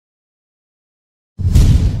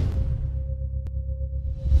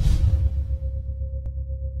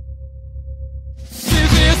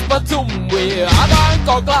Batum, we are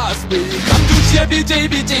Bangkok Glass, we come to cheer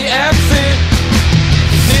BJBJFC.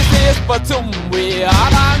 This is Batum, we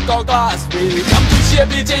are Bangkok Glass, we come to cheer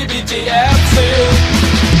BJBJFC.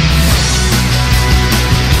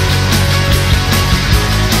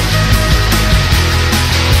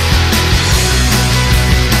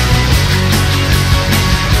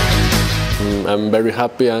 I'm very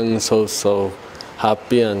happy and so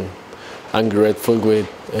happy and grateful with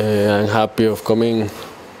and happy of coming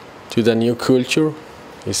to the new culture.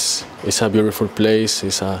 It's a beautiful place.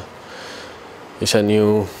 It's a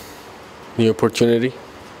new opportunity,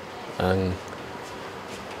 and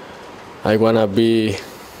I wanna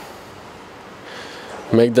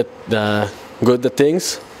make the good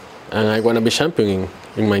things, and I wanna be champion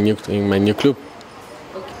in my new club.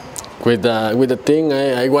 With the thing,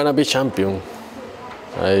 I wanna be champion.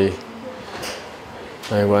 I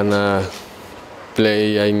wanna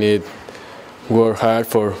play. I need work hard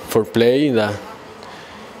for play in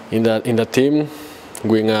the team,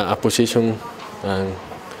 win a position, and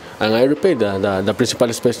I repeat the principal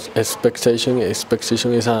expectation is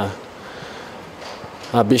a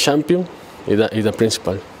be champion. Is the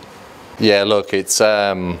principal. Yeah, look, I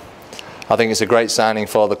think it's a great signing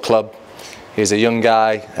for the club. He's a young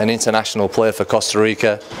guy, an international player for Costa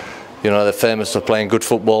Rica. You know, they're famous for playing good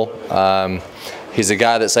football. He's a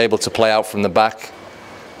guy that's able to play out from the back,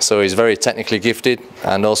 so he's very technically gifted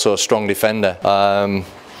and also a strong defender.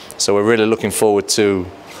 So we're really looking forward to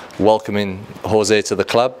welcoming Jose to the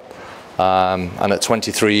club. And at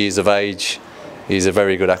 23 years of age, he's a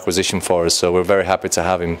very good acquisition for us, so we're very happy to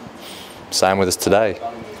have him sign with us today.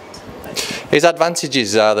 His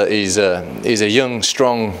advantages are that he's a young,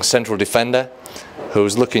 strong central defender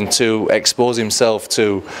who's looking to expose himself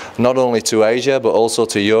to not only to Asia but also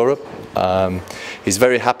to Europe. He's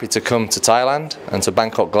very happy to come to Thailand and to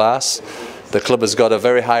Bangkok Glass. The club has got a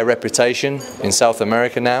very high reputation in South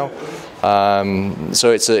America now,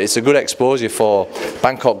 so it's a good exposure for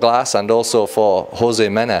Bangkok Glass and also for Jose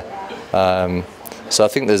Mena. So I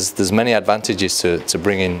think there's many advantages to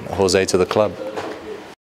bringing Jose to the club.